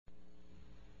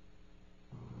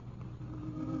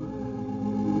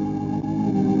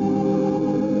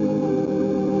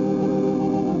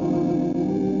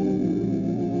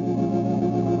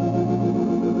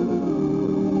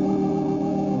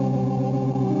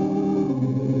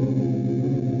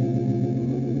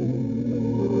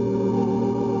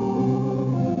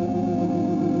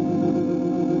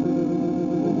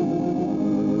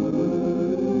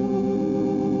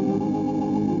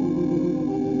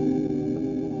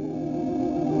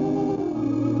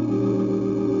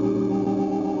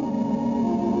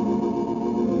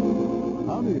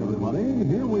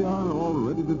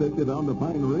you down to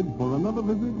Pine Ridge for another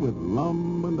visit with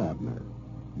Lum and Abner.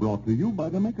 Brought to you by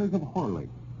the makers of Horlicks,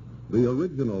 the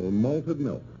original malted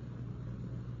milk.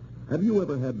 Have you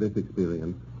ever had this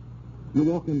experience? You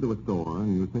walk into a store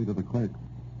and you say to the clerk,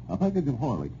 "A package of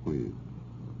Horlicks, please."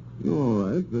 "All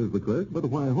right," says the clerk, "but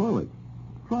why Horlicks?"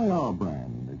 "Try our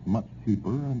brand. It's much cheaper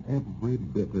and every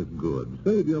bit as good.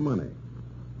 Save your money."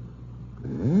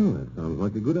 Well, that sounds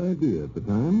like a good idea at the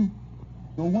time.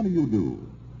 So what do?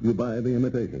 You buy the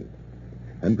imitation.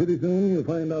 And pretty soon you'll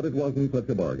find out it wasn't such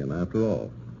a bargain after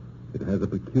all. It has a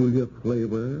peculiar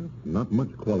flavor, not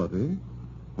much quality,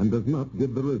 and does not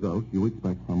give the results you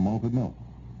expect from malted milk.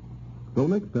 So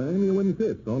next time you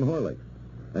insist on Horlicks,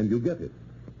 and you get it.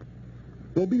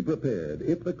 So be prepared.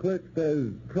 If the clerk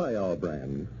says, "Try our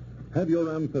brand," have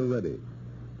your answer ready.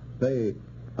 Say,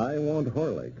 "I want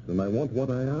Horlicks, and I want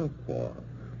what I asked for.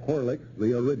 Horlicks,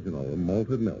 the original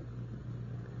malted milk."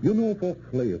 You know, for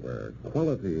flavor,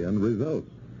 quality, and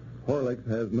results, Horlicks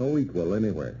has no equal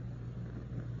anywhere.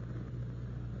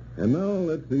 And now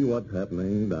let's see what's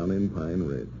happening down in Pine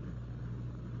Ridge.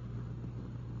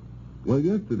 Well,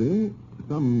 yesterday,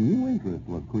 some new interest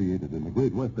was created in the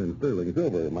Great Western Sterling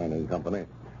Silver Mining Company,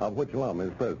 of which Lum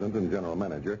is president and general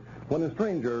manager, when a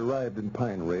stranger arrived in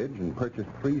Pine Ridge and purchased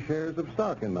 3 shares of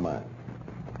stock in the mine.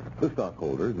 The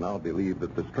stockholders now believe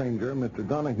that the stranger, Mr.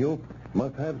 Donahue,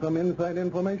 must have some inside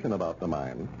information about the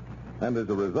mine, and as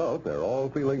a result, they're all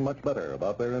feeling much better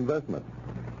about their investment.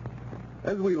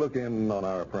 As we look in on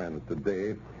our friends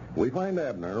today, we find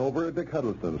Abner over at Dick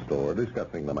Huddleston's store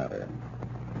discussing the matter.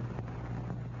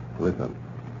 Listen.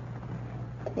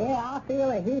 Yeah, I feel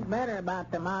a heap better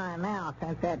about the mine now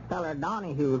since that feller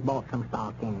Donahue's bought some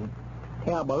stock in it.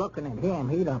 Tell by looking at him,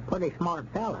 he's a pretty smart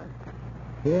feller.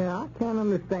 Yeah, I can't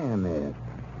understand that.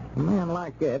 A man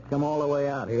like that come all the way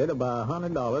out here to buy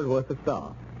 $100 worth of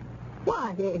stock.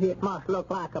 Why, it must look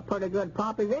like a pretty good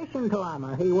proposition to him,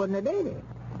 or he wouldn't have did it.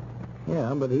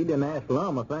 Yeah, but he didn't ask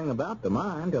Lum a thing about the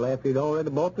mine till after he'd already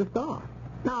bought the stock.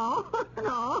 No,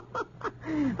 no.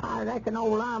 I reckon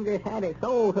old Lum just had it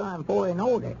sold to him before he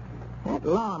knowed it. That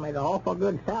Lum is an awful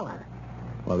good seller.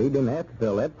 Well, he didn't have to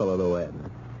tell that fellow, though,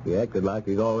 Abner. He acted like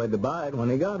he'd already buy it when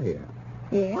he got here.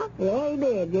 Yeah, he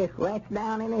did. Just reached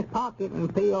down in his pocket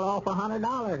and peeled off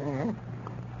 $100 there.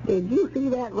 Did you see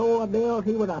that roll of bills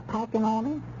he was packing on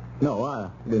him? No, I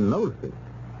didn't notice it.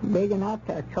 Big enough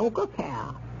to choke a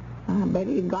cow. I bet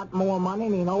he's got more money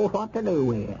than he knows what to do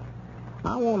with.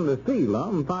 I wanted to see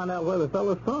Lum and find out where the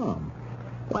fellow's from.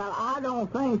 Well, I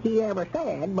don't think he ever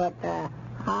said, but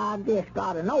I just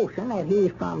got a notion that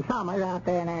he's from somewhere out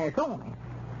there in Arizona.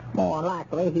 More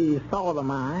likely he saw the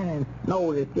mine and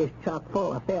knows it's just chock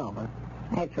full of silver.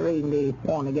 That's the reason he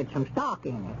wanted to get some stock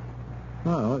in it.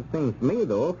 Well, it seems to me,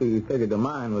 though, if he figured the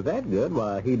mine was that good,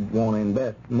 why, he'd want to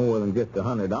invest more than just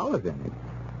 $100 in it.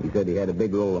 He said he had a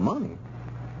big roll of money.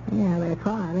 Yeah, that's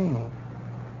right, ain't it?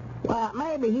 Well,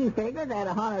 maybe he figured that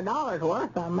 $100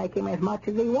 worth will make him as much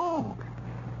as he wants.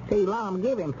 See, Lum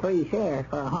give him 3 shares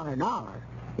for $100.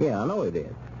 Yeah, I know he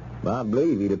did. But I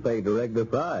believe he'd have paid the regular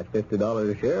price,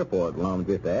 $50 a share for it, Lum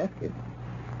just asked it.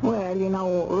 Well, you know,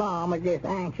 Lum was just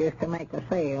anxious to make a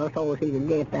sale so he could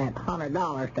get that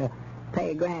 $100 to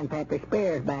pay Grandpappy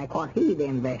Spears back what he'd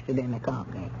invested in the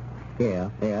company. Yeah,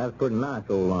 that's pretty nice,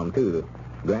 old Lum, too. The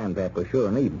Grandpapa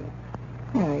sure needed it.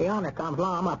 Yeah, yonder comes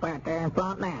Lum up out there in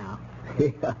front now.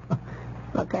 Yeah.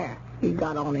 Look there. He's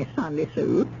got on his Sunday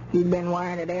suit. He's been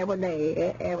wearing it every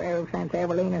day, ever since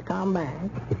Evelina come back.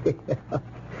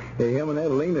 Hey, him and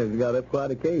Evelina's got up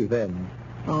quite a case, haven't they?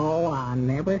 Oh, I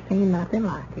never seen nothing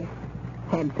like it.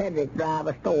 Had Cedric drive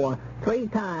a store 3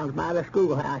 times by the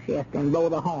schoolhouse yesterday and blow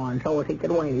the horn so as he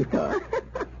could wave to her.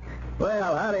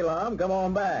 Well, howdy, Lum. Come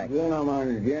on back.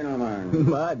 Gentlemen.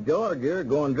 My George, you're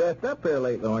going dressed up here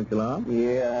lately, aren't you, Lum?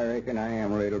 Yeah, I reckon I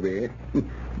am a little bit.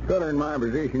 Feller in my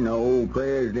position, the old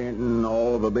president and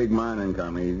all the big mining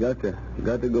companies, got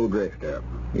to go dressed up.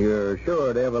 You're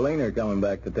sure that Evelina coming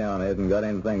back to town hasn't got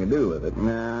anything to do with it?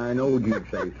 Nah, I knowed you'd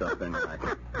say something like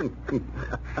it.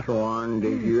 Swan,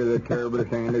 did you the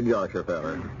terrible-handed Joshua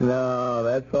feller? No,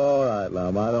 that's all right,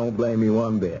 Lum. I don't blame you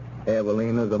one bit.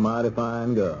 Evelina's a mighty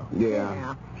fine girl.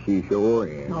 Yeah. She sure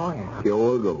is. Oh, yeah.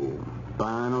 Sure goes.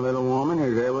 Fine a little woman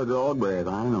as ever drawed breath,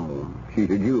 I know. She's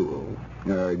a jewel.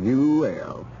 A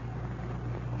jewel.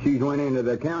 She's went into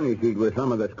the county seat with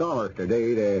some of the scholars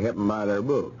today to help them buy their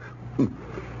books.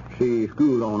 See,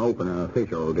 school don't open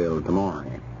official till tomorrow.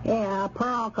 Yeah,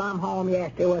 Pearl come home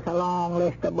yesterday with a long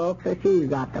list of books that she's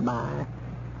got to buy.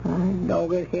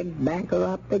 Doggers, he'd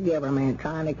bankrupt the government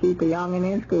trying to keep a youngin'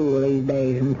 in school these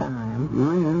days and time.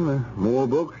 Well, the more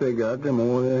books they got, the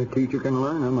more the teacher can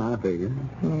learn them, I figure.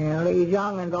 Yeah, these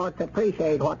young'uns ought to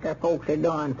appreciate what their folks are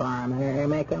doing for them. They're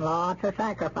making lots of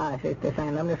sacrifices to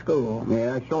send them to school.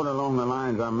 Yeah, that's sort of along the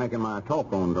lines I'm making my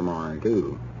talk on tomorrow,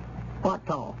 too. What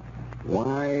talk?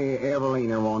 Why,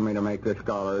 Evelina wanted me to make the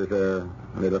scholars a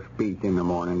little speech in the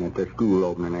morning at the school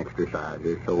opening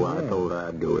exercises, so I told her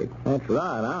I'd do it. That's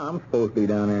right. I'm supposed to be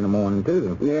down there in the morning,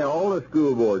 too. Yeah, all the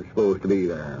school board's supposed to be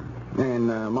there. And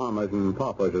mamas and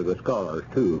papas of the scholars,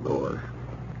 too, of course.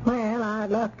 Well, I'd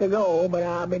love to go, but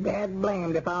I'll be dead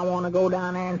blamed if I want to go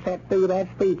down there and sit through that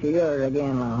speech of yours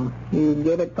again, Lum. You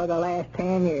give it for the last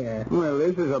 10 years. Well,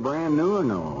 this is a brand new one,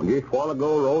 though. Just a while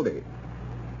ago wrote it.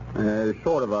 It's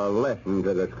sort of a lesson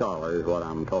to the scholars, what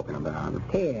I'm talking about.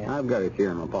 Here. I've got it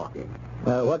here in my pocket.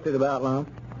 What's it about, Lum?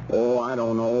 Oh, I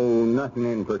don't know. Nothing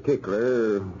in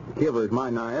particular. Covers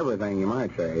might not everything, you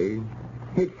might say.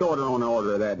 It's sort of on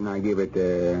order of that, and I give it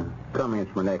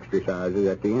commencement exercises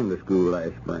at the end of school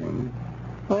last spring.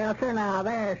 Well, sir, now,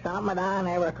 there's something that I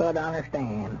never could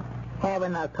understand.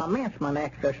 Having a commencement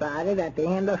exercises at the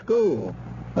end of school.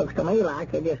 Looks to me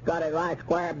like you just got it right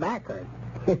square backward.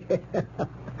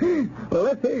 Well,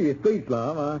 let's hear your speech,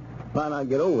 Lum. I might not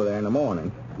get over there in the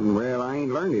morning. Well, I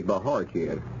ain't learned it by heart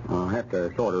yet. I'll have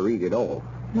to sort of read it off.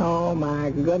 Oh,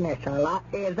 my goodness, sir.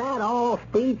 Is that all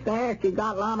speech there that you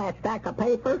got on that stack of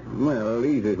papers? Well,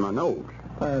 these is my notes.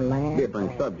 Land.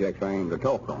 Different subjects I aim to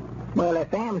talk on. Well, if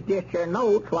them's just your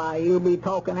notes, why, you'll be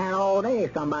talking there all day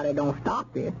if somebody don't stop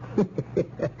you.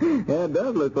 Yeah, it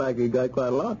does look like you got quite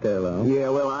a lot there, Lum. Yeah,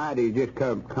 well, ideas just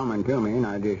kept coming to me, and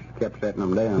I just kept setting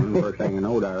them down. First thing you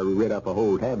know, I read up a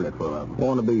whole tablet full of them.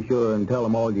 Want to be sure and tell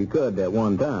them all you could that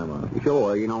one time, huh?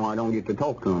 Sure, you know, I don't get to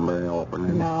talk to them very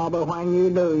often. No, but when you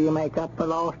do, you make up for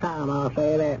lost time, I'll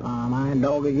say that, Mom. I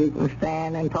dog as you can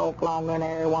stand and talk longer than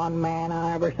every one man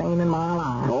I ever seen in my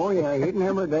life. Oh, yeah, it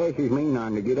never dashes me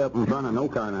none to get up in front of no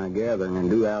kind of gathering and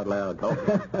do out loud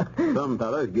talking. Some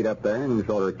fellers get up there and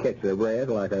sort of catch their breath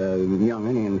like a young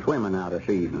Indian swimming out of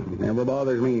season. Never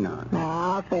bothers me none. Now,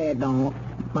 I'll say it don't.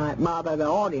 Might bother the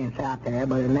audience out there,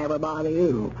 but it never bother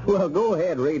you. Well, go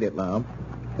ahead, read it, Lum.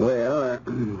 Well,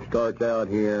 starts out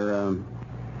here,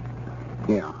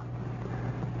 yeah.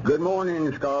 Good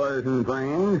morning, scholars and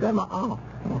friends.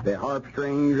 The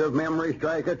harpstrings of memory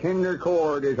strike a tender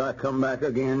chord as I come back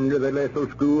again to the little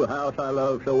schoolhouse I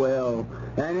love so well,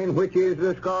 and in which is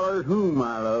the scholars whom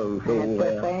I love so It's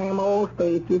well. the same old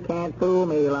speech. You can't fool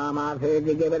me, Lum. I've heard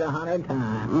you give it 100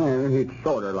 times. Well, it's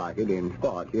sort of like it in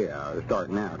spots, yeah,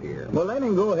 starting out here. Well, let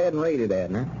him go ahead and read it,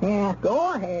 Abner. Yeah,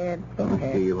 go ahead.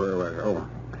 Let's see where we're going.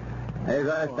 As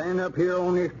I stand up here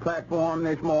on this platform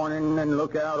this morning and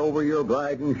look out over your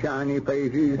bright and shiny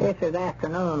faces... This is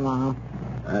afternoon, Lum.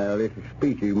 This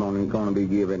speech is going to be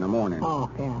given in the morning. Oh,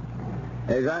 yeah.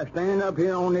 As I stand up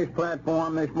here on this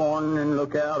platform this morning and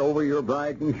look out over your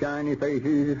bright and shiny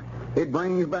faces, it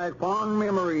brings back fond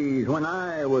memories when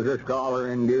I was a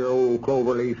scholar in dear old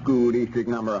Cloverleaf School District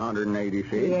number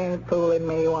 186. You ain't fooling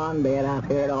me one bit. I've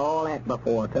heard all that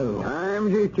before, too.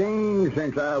 Times has changed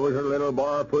since I was a little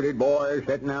bar-footed boy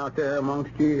sitting out there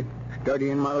amongst you,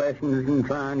 studying my lessons and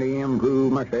trying to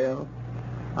improve myself.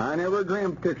 I never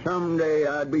dreamt that someday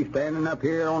I'd be standing up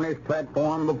here on this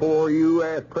platform before you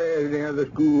as president of the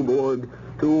school board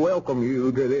to welcome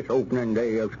you to this opening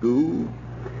day of school.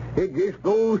 It just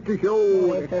goes to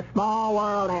show... It's a small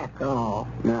world after all.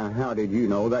 Now, how did you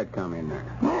know that come in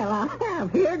there? Well,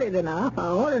 I've heard it enough. I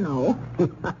ought to know.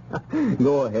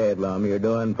 Go ahead, Lum. You're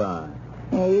doing fine.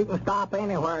 Hey, you can stop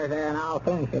anywhere there, and I'll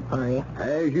finish it for you.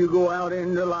 As you go out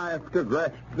into life to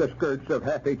grasp the skirts of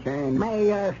happy chance... May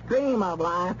your stream of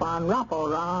life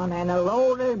unruffled run, and the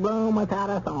roses bloom without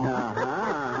a thorn.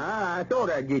 I thought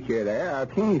I'd get you there.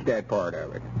 I've changed that part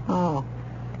of it. Oh.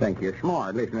 Think you're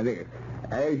smart. Listen to this.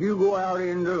 As you go out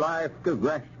into life to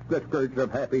grasp the skirts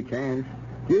of happy chance,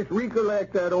 just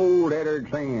recollect that old Eddard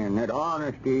saying that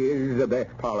honesty is the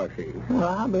best policy. Well,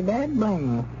 I'll be dead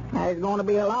blamed. There's going to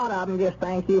be a lot of them just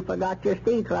think you forgot your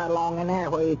speech right along in there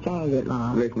where you changed it,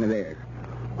 Lum. Listen to this.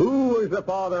 Who was the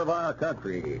father of our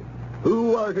country?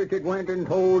 Who was it that went and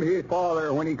told his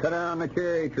father when he cut down the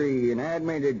cherry tree and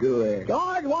admitted to it?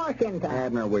 George Washington.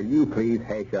 Abner, will you please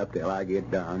hush up till I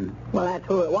get done? Well, that's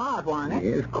who it was, wasn't it?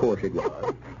 Yes, of course it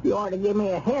was. You ought to give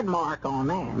me a head mark on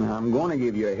that. Now, I'm going to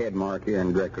give you a head mark here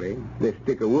indirectly. This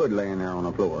stick of wood laying there on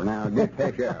the floor. Now, just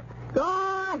hush up.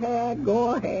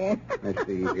 Go ahead. Let's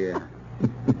see here.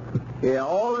 Yeah,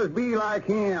 always be like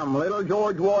him, little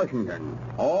George Washington.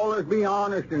 Always be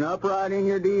honest and upright in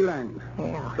your dealings.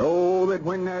 Yeah. So know that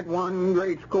when that one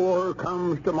great scorer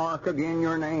comes to mark again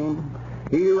your name,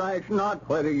 he writes not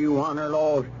whether you won or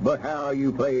lost, but how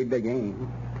you played the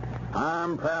game.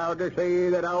 I'm proud to say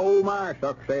that I owe my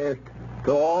success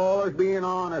to always being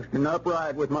honest and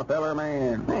upright with my feller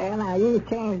man. Well, now, you've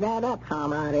changed that up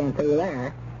some right in through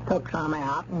there. Took some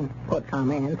out and put some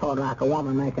in, sort of like a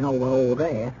woman making over old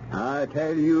dress. I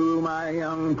tell you, my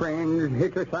young friends,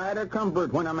 it's a sight of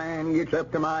comfort when a man gets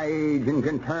up to my age and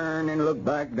can turn and look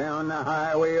back down the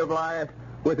highway of life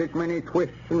with its many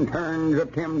twists and turns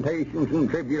of temptations and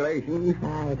tribulations,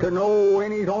 to know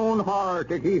in his own heart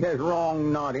that he has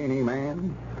wronged not any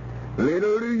man.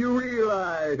 Little do you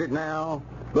realize it now,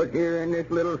 but here in this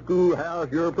little schoolhouse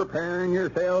you're preparing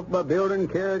yourself by building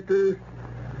characters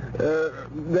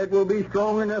that will be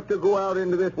strong enough to go out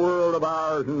into this world of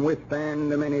ours and withstand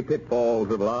the many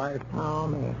pitfalls of life. Oh,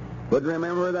 me. But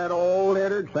remember that old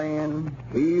Edward saying,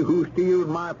 he who steals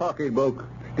my pocketbook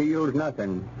steals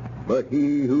nothing, but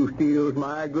he who steals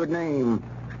my good name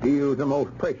steals the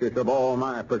most precious of all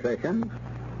my possessions.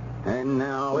 And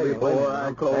now, before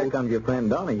I close... There comes your friend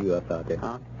Donahue up out there.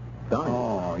 Huh? Donahue.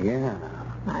 Oh, yeah.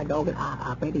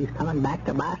 I bet he's coming back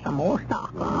to buy some more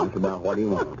stock. Well, that's about what he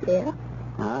wants. Yeah.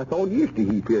 I thought yesterday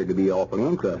he appeared to be awful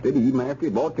interested, even after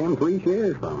he bought them 3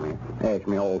 shares from me. Asked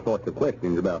me all sorts of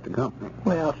questions about the company.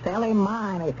 Well, sell him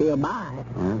mine if he'll buy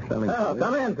it. Sell him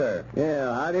Come in, sir.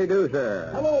 Yeah, how do you do,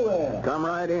 sir? Hello there. Come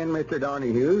right in, Mr.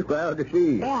 Donahue. Glad to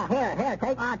see you. Yeah, here,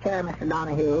 take my chair, Mr.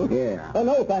 Donahue. Yeah. Oh,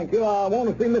 no, thank you. I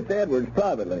want to see Mr. Edwards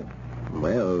privately.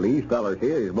 Well, these fellas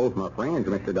here is both my friends,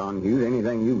 Mr. Donahue.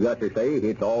 Anything you've got to say,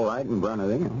 it's all right in front of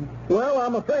them. Well,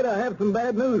 I'm afraid I have some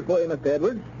bad news for you, Mr.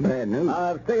 Edwards. Bad news?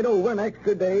 I've stayed over an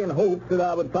extra day in hopes that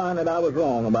I would find that I was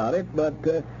wrong about it, but,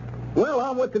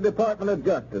 I'm with the Department of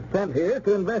Justice, sent here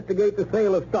to investigate the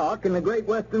sale of stock in the Great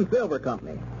Western Silver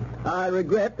Company. I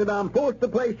regret that I'm forced to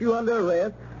place you under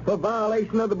arrest for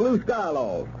violation of the Blue Sky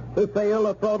laws, the sale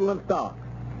of fraudulent stock.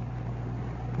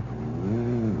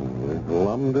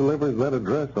 Lum delivers that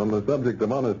address on the subject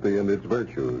of honesty and its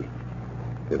virtues.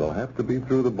 It'll have to be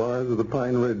through the bars of the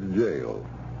Pine Ridge Jail.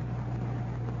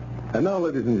 And now,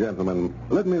 ladies and gentlemen,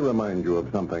 let me remind you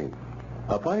of something.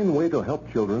 A fine way to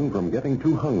help children from getting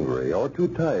too hungry or too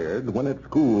tired when at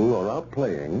school or out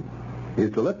playing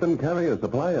is to let them carry a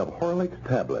supply of Horlicks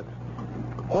tablets.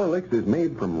 Horlicks is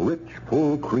made from rich,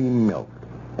 full cream milk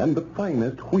and the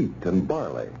finest wheat and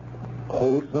barley.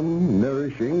 Wholesome,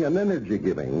 nourishing, and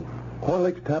energy-giving,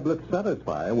 Horlicks tablets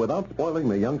satisfy without spoiling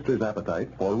the youngsters' appetite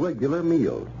for regular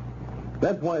meals.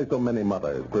 That's why so many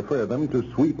mothers prefer them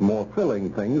to sweet, more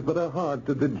filling things that are hard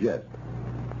to digest.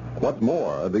 What's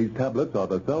more, these tablets are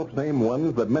the self-same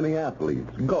ones that many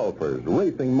athletes, golfers,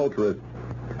 racing motorists,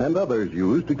 and others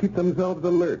use to keep themselves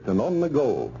alert and on the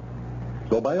go.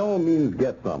 So by all means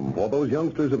get some for those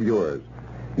youngsters of yours.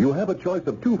 You have a choice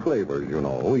of 2 flavors, you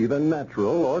know, either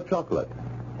natural or chocolate.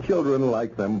 Children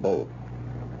like them both.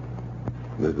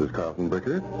 This is Carlton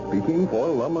Bricker, speaking for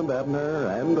Lum and Abner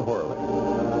and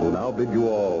Horlicks, who now bid you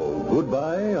all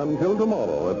goodbye until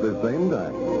tomorrow at the same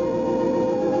time.